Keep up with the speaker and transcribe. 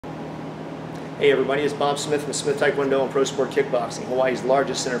Hey everybody, it's Bob Smith from Smith Taekwondo and Pro Sport Kickboxing, Hawaii's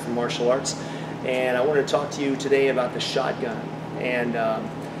largest center for martial arts. And I want to talk to you today about the shotgun and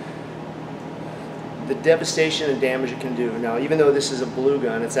the devastation and damage it can do. Now, even though this is a blue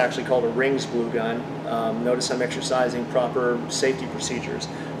gun, it's actually called a rings blue gun. Notice I'm exercising proper safety procedures.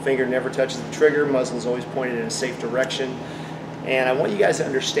 Finger never touches the trigger, muzzle is always pointed in a safe direction. And I want you guys to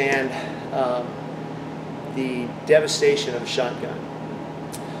understand the devastation of a shotgun.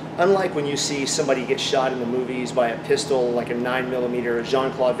 Unlike when you see somebody get shot in the movies by a pistol, like a 9mm, a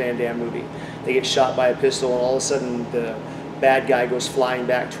Jean-Claude Van Damme movie, they get shot by a pistol and all of a sudden the bad guy goes flying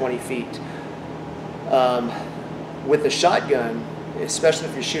back 20 feet. With the shotgun, especially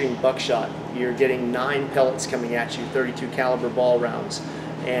if you're shooting buckshot, you're getting 9 pellets coming at you, 32 caliber ball rounds,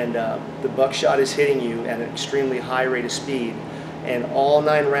 and the buckshot is hitting you at an extremely high rate of speed, and all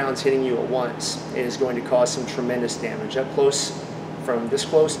 9 rounds hitting you at once is going to cause some tremendous damage. Up close, from this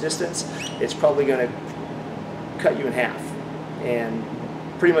close distance, it's probably going to cut you in half. And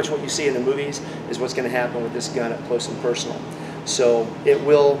pretty much what you see in the movies is what's going to happen with this gun up close and personal. So it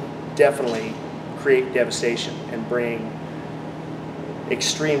will definitely create devastation and bring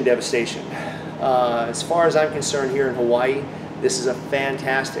extreme devastation. As far as I'm concerned, here in Hawaii, this is a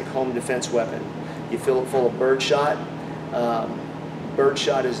fantastic home defense weapon. You fill it full of birdshot.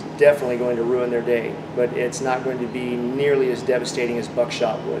 Birdshot is definitely going to ruin their day, but it's not going to be nearly as devastating as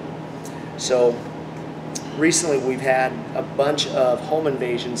buckshot would. So recently we've had a bunch of home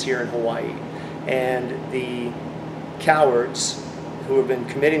invasions here in Hawaii, and the cowards who have been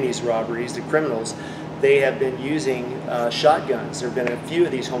committing these robberies, the criminals, they have been using shotguns. There have been a few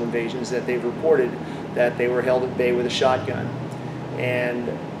of these home invasions that they've reported that they were held at bay with a shotgun. And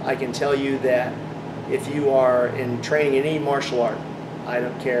I can tell you that if you are in training in any martial art, I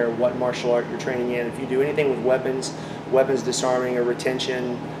don't care what martial art you're training in, if you do anything with weapons, weapons disarming or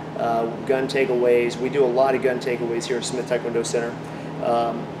retention, gun takeaways, we do a lot of gun takeaways here at Smith Taekwondo Center.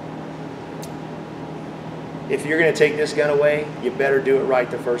 If you're going to take this gun away, you better do it right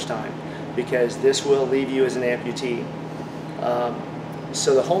the first time, because this will leave you as an amputee.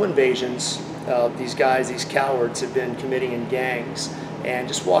 So the home invasions, these guys, these cowards, have been committing in gangs and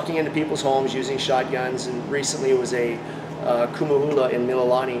just walking into people's homes using shotguns. And recently it was a Kumuhula in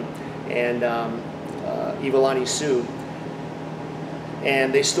Mililani and Ivalani Sioux,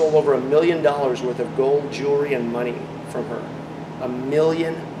 and they stole over $1 million worth of gold, jewelry, and money from her. $1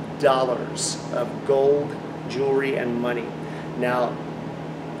 million of gold, jewelry, and money. Now,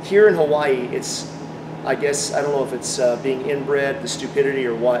 here in Hawaii, it's, I guess, I don't know if it's being inbred, the stupidity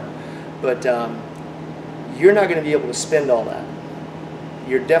or what, but you're not going to be able to spend all that.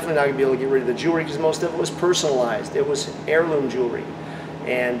 You're definitely not going to be able to get rid of the jewelry, because most of it was personalized. It was heirloom jewelry.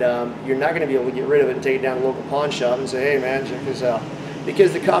 And you're not going to be able to get rid of it and take it down to a local pawn shop and say, hey man, check this out.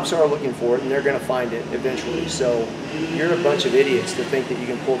 Because the cops are looking for it and they're going to find it eventually. So you're a bunch of idiots to think that you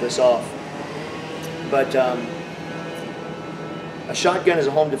can pull this off. But a shotgun as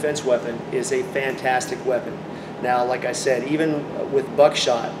a home defense weapon is a fantastic weapon. Now, like I said, even with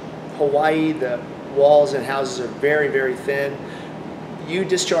buckshot, Hawaii, the walls and houses are very, very thin. You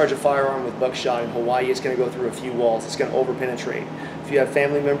discharge a firearm with buckshot in Hawaii, it's going to go through a few walls. It's going to over-penetrate. If you have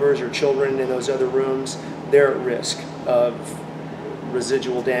family members or children in those other rooms, they're at risk of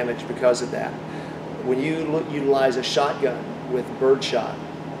residual damage because of that. When you utilize a shotgun with birdshot,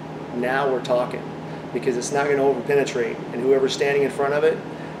 now we're talking, because it's not going to over-penetrate, and whoever's standing in front of it,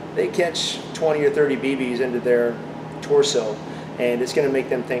 they catch 20 or 30 BBs into their torso, and it's going to make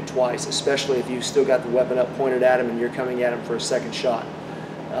them think twice, especially if you've still got the weapon up pointed at them and you're coming at them for a second shot.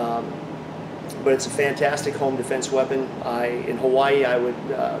 But it's a fantastic home defense weapon. In Hawaii, I would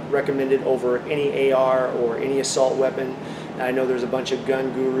recommend it over any AR or any assault weapon. I know there's a bunch of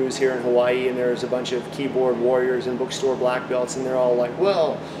gun gurus here in Hawaii, and there's a bunch of keyboard warriors and bookstore black belts, and they're all like,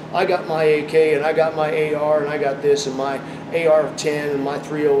 well, I got my AK, and I got my AR, and I got this, and my AR-10, and my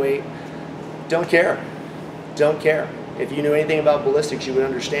 308. Don't care. Don't care. If you knew anything about ballistics, you would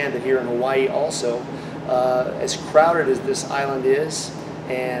understand that here in Hawaii also, as crowded as this island is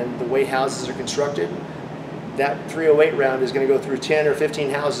and the way houses are constructed, that 308 round is going to go through 10 or 15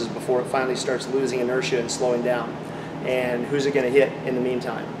 houses before it finally starts losing inertia and slowing down. And who's it going to hit in the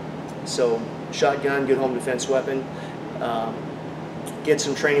meantime? So shotgun, good home defense weapon. Get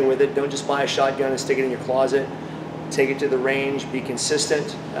some training with it. Don't just buy a shotgun and stick it in your closet. Take it to the range, be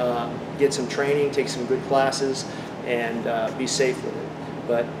consistent, get some training, take some good classes, and be safe with it.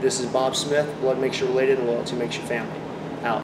 But this is Bob Smith. Blood makes you related, and loyalty makes you family.